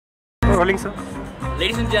rolling, sir.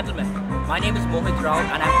 Ladies and gentlemen, my name is Mohit Rao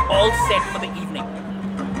and I'm all set for the evening.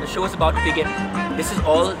 The show is about to begin. This is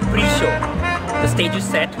all pre-show. The stage is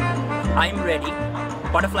set. I'm ready.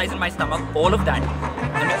 Butterflies in my stomach, all of that.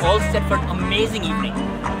 And we're all set for an amazing evening.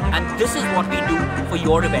 And this is what we do for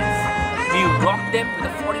your events. We rock them with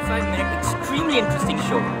a 45-minute extremely interesting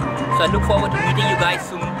show. So I look forward to meeting you guys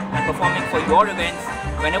soon and performing for your events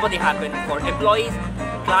whenever they happen for employees,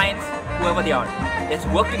 clients, whoever they are. Let's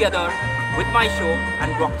work together with my show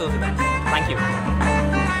and rock those events. Thank you.